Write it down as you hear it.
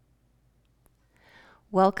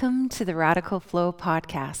Welcome to the Radical Flow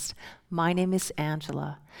podcast. My name is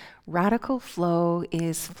Angela. Radical Flow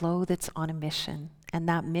is flow that's on a mission, and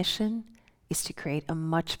that mission is to create a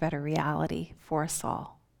much better reality for us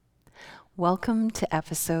all. Welcome to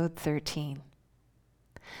episode 13.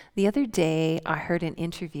 The other day, I heard an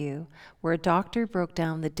interview where a doctor broke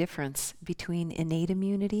down the difference between innate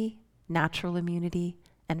immunity, natural immunity,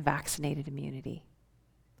 and vaccinated immunity.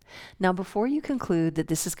 Now, before you conclude that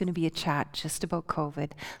this is going to be a chat just about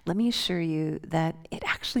COVID, let me assure you that it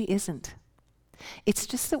actually isn't. It's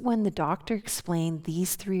just that when the doctor explained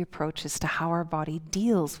these three approaches to how our body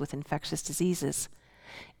deals with infectious diseases,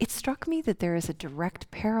 it struck me that there is a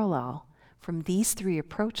direct parallel from these three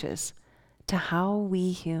approaches to how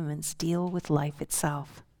we humans deal with life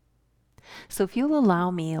itself. So if you'll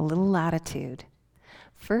allow me a little latitude,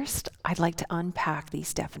 first I'd like to unpack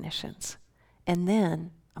these definitions, and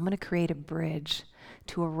then I'm going to create a bridge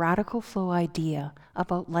to a radical flow idea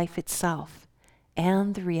about life itself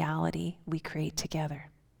and the reality we create together.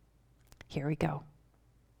 Here we go.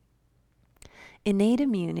 Innate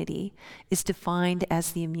immunity is defined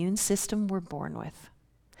as the immune system we're born with.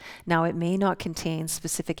 Now, it may not contain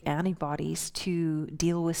specific antibodies to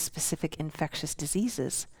deal with specific infectious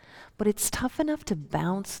diseases, but it's tough enough to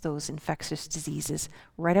bounce those infectious diseases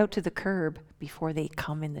right out to the curb before they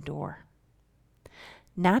come in the door.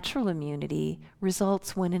 Natural immunity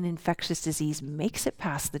results when an infectious disease makes it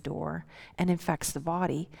past the door and infects the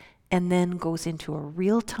body, and then goes into a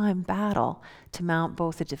real-time battle to mount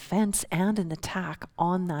both a defense and an attack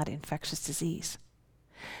on that infectious disease.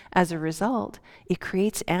 As a result, it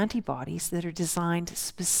creates antibodies that are designed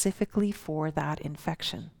specifically for that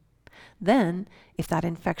infection. Then, if that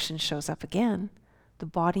infection shows up again, the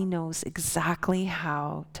body knows exactly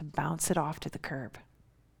how to bounce it off to the curb.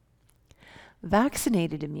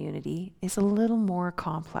 Vaccinated immunity is a little more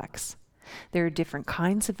complex. There are different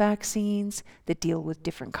kinds of vaccines that deal with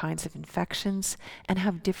different kinds of infections and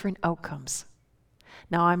have different outcomes.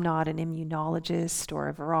 Now, I'm not an immunologist or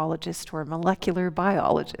a virologist or a molecular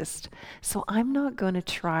biologist, so I'm not going to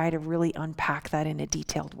try to really unpack that in a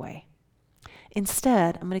detailed way.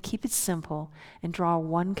 Instead, I'm going to keep it simple and draw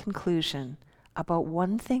one conclusion about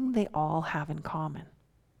one thing they all have in common.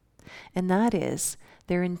 And that is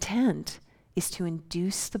their intent is to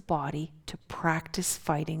induce the body to practice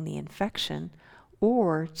fighting the infection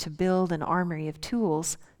or to build an armory of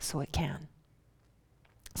tools so it can.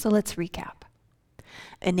 So let's recap.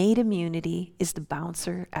 Innate immunity is the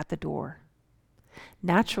bouncer at the door.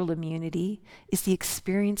 Natural immunity is the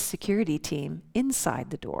experienced security team inside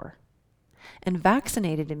the door. And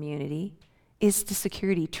vaccinated immunity is the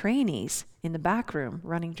security trainees in the back room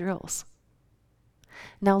running drills.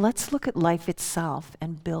 Now let's look at life itself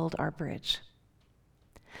and build our bridge.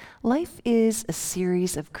 Life is a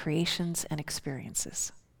series of creations and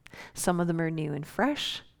experiences. Some of them are new and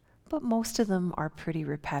fresh, but most of them are pretty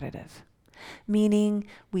repetitive, meaning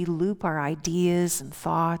we loop our ideas and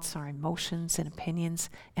thoughts, our emotions and opinions,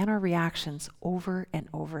 and our reactions over and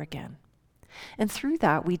over again. And through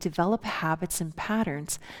that, we develop habits and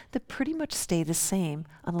patterns that pretty much stay the same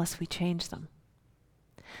unless we change them.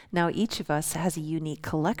 Now, each of us has a unique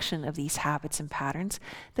collection of these habits and patterns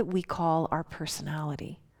that we call our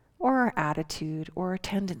personality, or our attitude, or our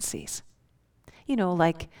tendencies. You know,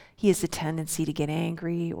 like he has a tendency to get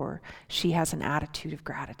angry, or she has an attitude of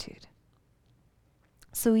gratitude.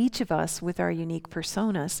 So each of us, with our unique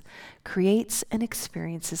personas, creates and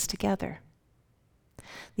experiences together.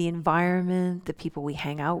 The environment, the people we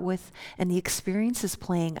hang out with, and the experiences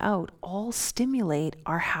playing out all stimulate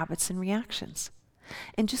our habits and reactions.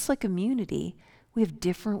 And just like immunity, we have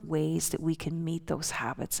different ways that we can meet those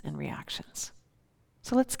habits and reactions.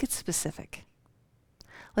 So let's get specific.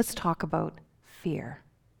 Let's talk about fear.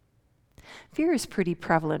 Fear is pretty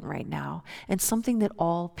prevalent right now and something that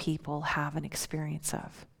all people have an experience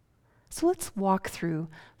of. So let's walk through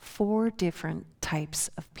 4 different types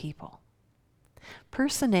of people.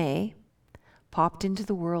 Person A popped into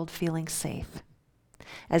the world feeling safe.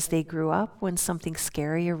 As they grew up, when something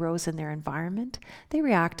scary arose in their environment, they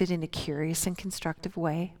reacted in a curious and constructive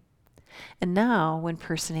way. And now, when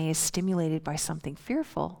person A is stimulated by something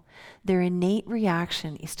fearful, their innate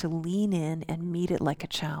reaction is to lean in and meet it like a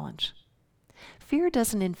challenge. Fear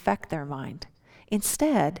doesn't infect their mind.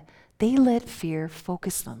 Instead, they let fear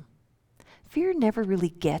focus them. Fear never really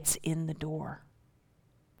gets in the door.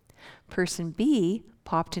 Person B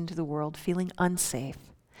popped into the world feeling unsafe.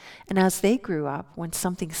 And as they grew up, when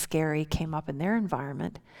something scary came up in their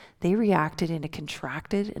environment, they reacted in a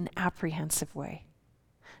contracted and apprehensive way.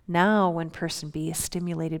 Now, when person B is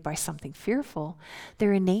stimulated by something fearful,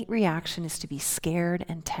 their innate reaction is to be scared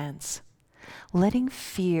and tense. letting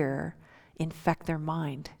fear infect their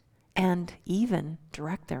mind and even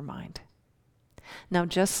direct their mind. Now,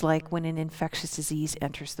 just like when an infectious disease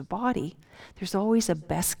enters the body, there's always a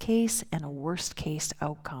best case and a worst case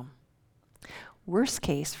outcome. Worst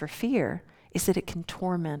case for fear is that it can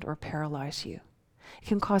torment or paralyze you. It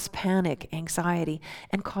can cause panic, anxiety,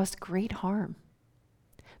 and cause great harm.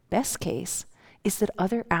 Best case is that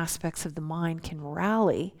other aspects of the mind can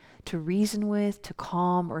rally to reason with, to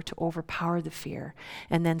calm, or to overpower the fear,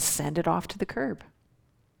 and then send it off to the curb.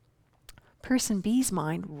 Person B's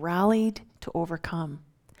mind rallied to overcome,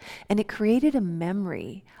 and it created a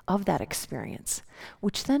memory of that experience,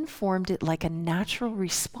 which then formed it like a natural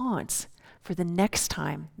response for the next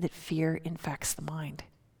time that fear infects the mind.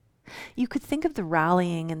 You could think of the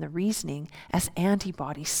rallying and the reasoning as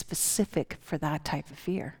antibodies specific for that type of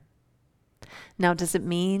fear. Now, does it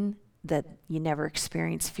mean that you never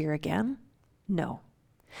experience fear again? No.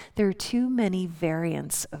 There are too many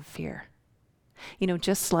variants of fear.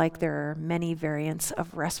 Just like there are many variants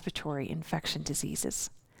of respiratory infection diseases.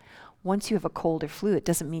 Once you have a cold or flu, it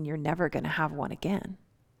doesn't mean you're never going to have one again.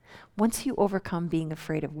 Once you overcome being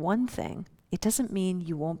afraid of one thing, it doesn't mean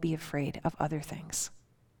you won't be afraid of other things.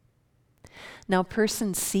 Now,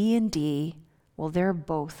 person C and D, well, they're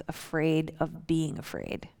both afraid of being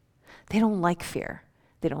afraid. They don't like fear.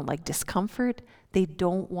 They don't like discomfort. They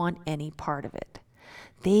don't want any part of it.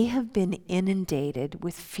 They have been inundated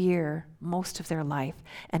with fear most of their life,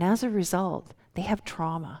 and as a result, they have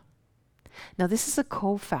trauma. Now, this is a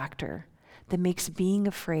cofactor that makes being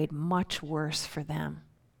afraid much worse for them.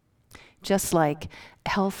 Just like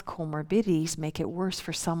health comorbidities make it worse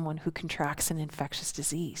for someone who contracts an infectious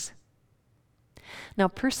disease. Now,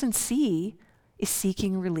 person C is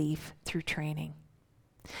seeking relief through training.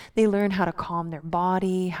 They learn how to calm their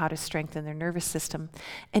body, how to strengthen their nervous system,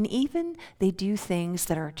 and even they do things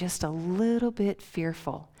that are just a little bit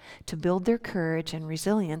fearful to build their courage and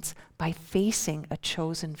resilience by facing a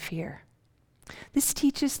chosen fear. This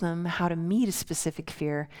teaches them how to meet a specific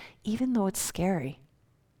fear, even though it's scary.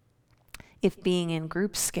 If being in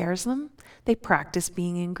groups scares them, they practice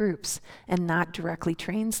being in groups, and that directly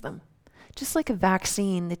trains them. Just like a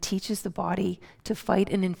vaccine that teaches the body to fight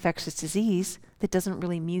an infectious disease that doesn't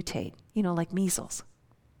really mutate, like measles.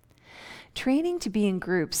 Training to be in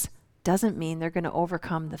groups doesn't mean they're going to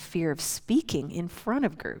overcome the fear of speaking in front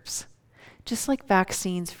of groups. Just like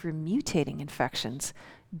vaccines for mutating infections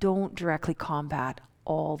don't directly combat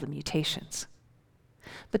all the mutations.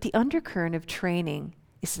 But the undercurrent of training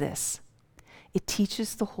is this. It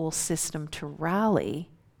teaches the whole system to rally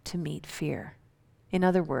to meet fear. In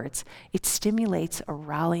other words, it stimulates a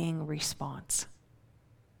rallying response.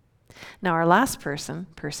 Now, our last person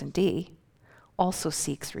D, also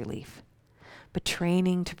seeks relief. But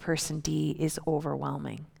training to person D is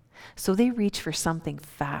overwhelming. So they reach for something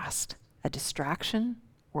fast, a distraction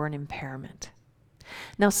or an impairment.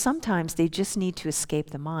 Now, sometimes they just need to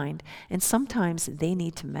escape the mind, and sometimes they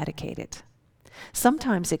need to medicate it.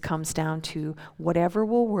 Sometimes it comes down to whatever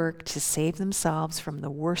will work to save themselves from the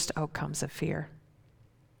worst outcomes of fear.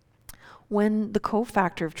 When the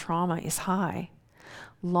cofactor of trauma is high,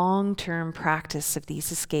 long-term practice of these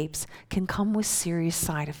escapes can come with serious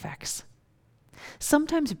side effects.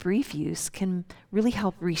 Sometimes brief use can really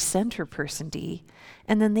help recenter person D,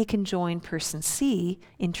 and then they can join person C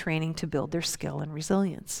in training to build their skill and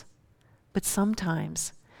resilience. But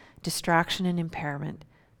sometimes distraction and impairment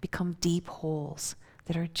become deep holes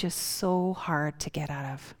that are just so hard to get out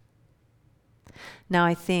of. Now,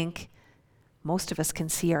 I think most of us can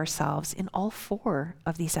see ourselves in all four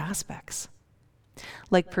of these aspects.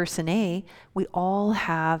 Like person A, we all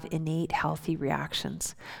have innate healthy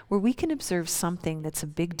reactions where we can observe something that's a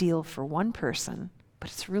big deal for one person,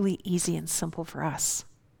 but it's really easy and simple for us.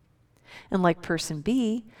 And like person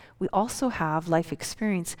B, we also have life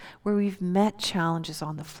experience where we've met challenges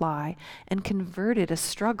on the fly and converted a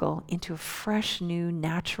struggle into a fresh, new,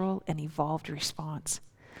 natural, and evolved response.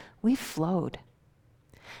 We've flowed.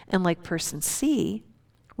 And like person C,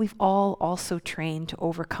 we've all also trained to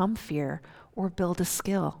overcome fear or build a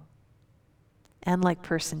skill. And like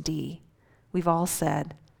person D, we've all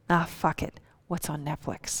said, fuck it, what's on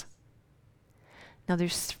Netflix? Now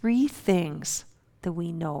there's 3 things that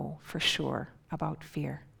we know for sure about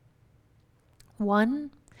fear.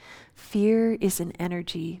 1, fear is an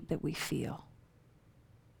energy that we feel.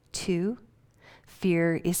 2,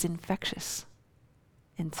 fear is infectious.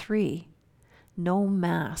 And 3, no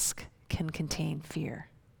mask can contain fear.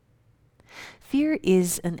 Fear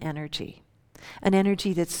is an energy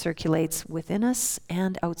that circulates within us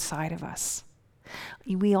and outside of us.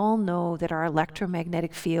 We all know that our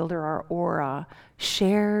electromagnetic field or our aura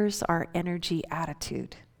shares our energy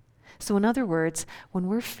attitude. So in other words, when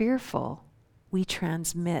we're fearful, we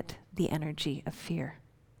transmit the energy of fear.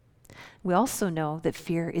 We also know that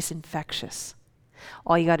fear is infectious.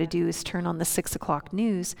 All you got to do is turn on the 6 o'clock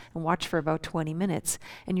news and watch for about 20 minutes,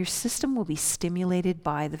 and your system will be stimulated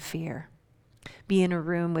by the fear. Be in a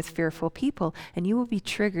room with fearful people, and you will be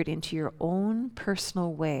triggered into your own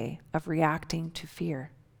personal way of reacting to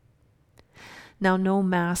fear. Now, no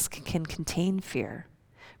mask can contain fear.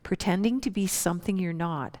 Pretending to be something you're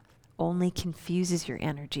not only confuses your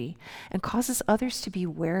energy and causes others to be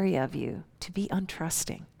wary of you, to be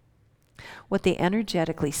untrusting. What they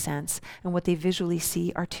energetically sense and what they visually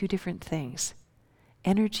see are two different things.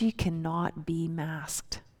 Energy cannot be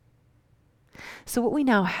masked. So what we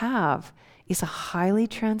now have is a highly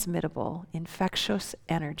transmittable, infectious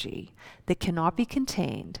energy that cannot be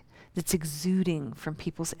contained, that's exuding from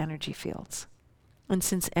people's energy fields. And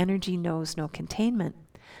since energy knows no containment,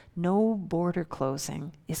 no border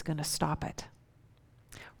closing is going to stop it.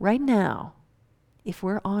 Right now, if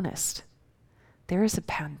we're honest, there is a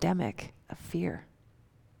pandemic of fear.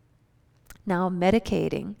 Now,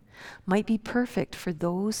 medicating might be perfect for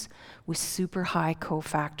those with super high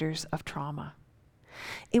cofactors of trauma.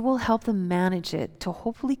 It will help them manage it to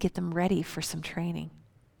hopefully get them ready for some training.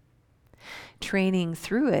 Training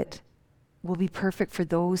through it will be perfect for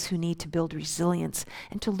those who need to build resilience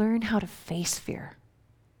and to learn how to face fear.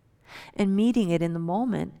 And meeting it in the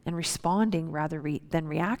moment and responding rather than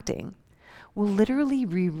reacting will literally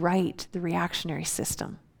rewrite the reactionary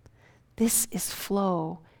system. This is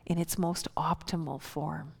flow in its most optimal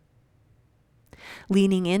form.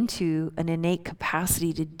 Leaning into an innate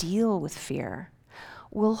capacity to deal with fear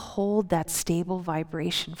will hold that stable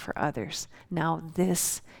vibration for others. Now,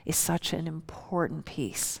 this is such an important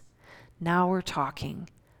piece. Now we're talking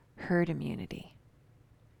herd immunity.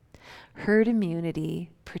 Herd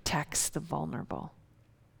immunity protects the vulnerable.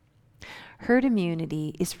 Herd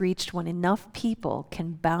immunity is reached when enough people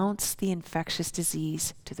can bounce the infectious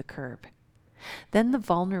disease to the curb. Then the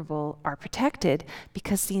vulnerable are protected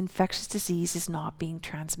because the infectious disease is not being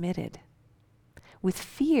transmitted. With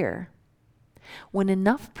fear, when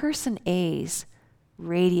enough person A's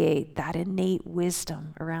radiate that innate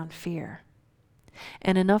wisdom around fear,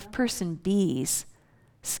 and enough person B's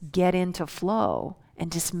get into flow and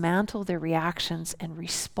dismantle their reactions and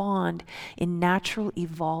respond in natural,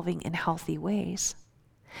 evolving, and healthy ways,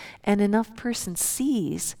 and enough person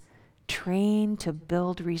C's train to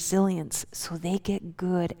build resilience so they get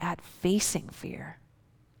good at facing fear,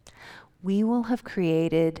 we will have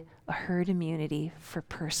created a herd immunity for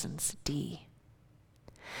persons D,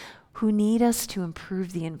 who need us to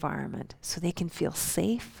improve the environment so they can feel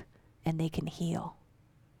safe and they can heal.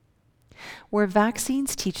 Where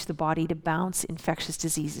vaccines teach the body to bounce infectious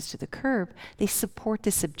diseases to the curb, they support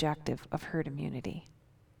this objective of herd immunity.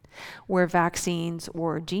 Where vaccines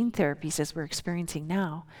or gene therapies, as we're experiencing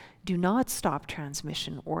now, do not stop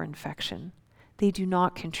transmission or infection, they do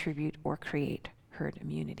not contribute or create herd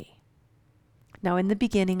immunity. Now, in the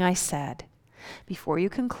beginning, I said, before you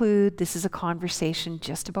conclude this is a conversation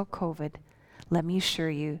just about COVID, let me assure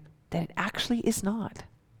you that it actually is not.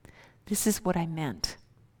 This is what I meant.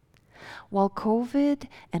 While COVID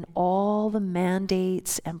and all the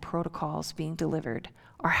mandates and protocols being delivered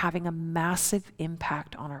are having a massive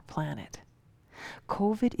impact on our planet,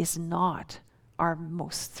 COVID is not our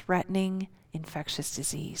most threatening infectious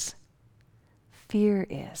disease. Fear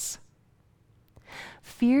is.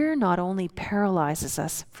 Fear not only paralyzes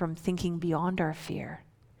us from thinking beyond our fear,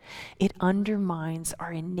 it undermines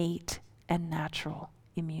our innate and natural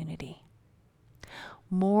immunity.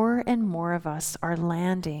 More and more of us are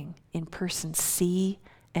landing in person C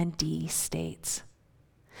and D states.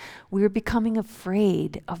 We are becoming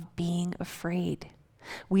afraid of being afraid.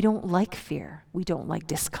 We don't like fear. We don't like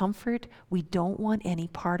discomfort. We don't want any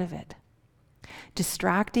part of it.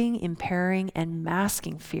 Distracting, impairing, and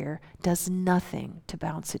masking fear does nothing to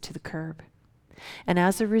bounce it to the curb. And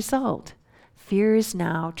as a result, fear is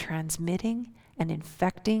now transmitting and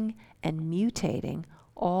infecting and mutating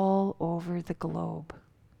all over the globe.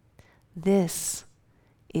 This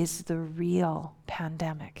is the real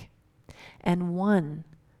pandemic, and one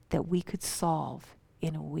that we could solve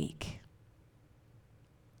in a week.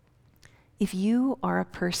 If you are a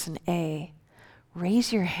person A,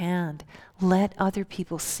 raise your hand, let other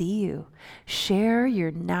people see you, share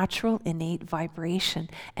your natural innate vibration,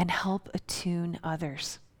 and help attune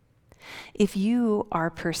others. If you are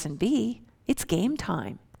person B, it's game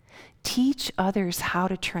time. Teach others how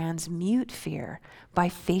to transmute fear by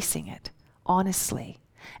facing it honestly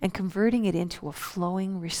and converting it into a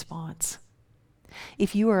flowing response.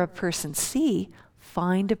 If you are a person C,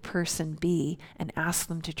 find a person B and ask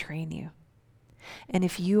them to train you. And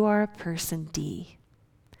if you are a person D,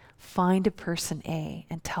 find a person A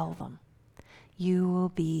and tell them, you will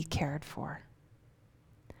be cared for.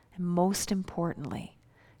 And most importantly,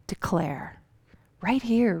 declare, right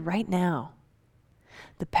here, right now,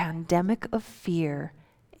 the pandemic of fear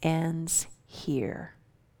ends here.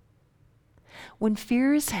 When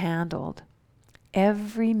fear is handled,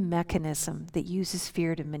 every mechanism that uses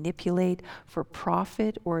fear to manipulate for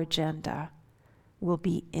profit or agenda will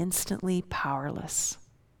be instantly powerless.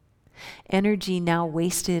 Energy now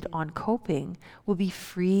wasted on coping will be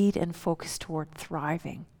freed and focused toward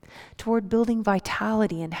thriving, toward building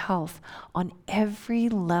vitality and health on every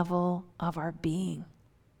level of our being.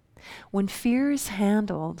 When fear is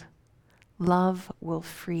handled, love will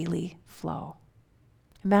freely flow.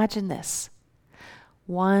 Imagine this.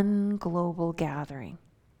 One global gathering.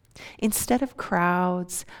 Instead of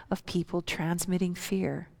crowds of people transmitting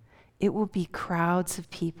fear, it will be crowds of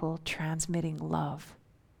people transmitting love,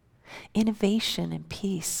 innovation and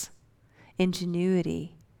peace,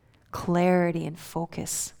 ingenuity, clarity and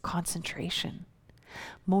focus, concentration,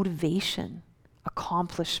 motivation,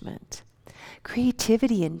 accomplishment,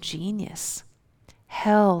 creativity and genius,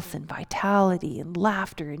 health and vitality and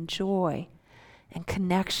laughter and joy, and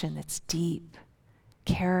connection that's deep,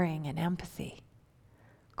 caring and empathy,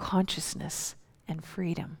 consciousness and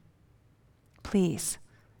freedom. Please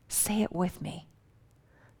say it with me.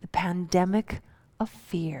 The pandemic of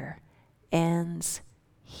fear ends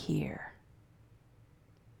here.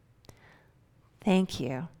 Thank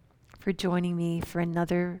you for joining me for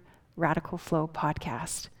another Radical Flow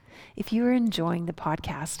podcast. If you are enjoying the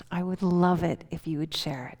podcast, I would love it if you would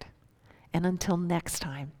share it. And until next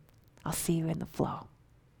time, I'll see you in the flow.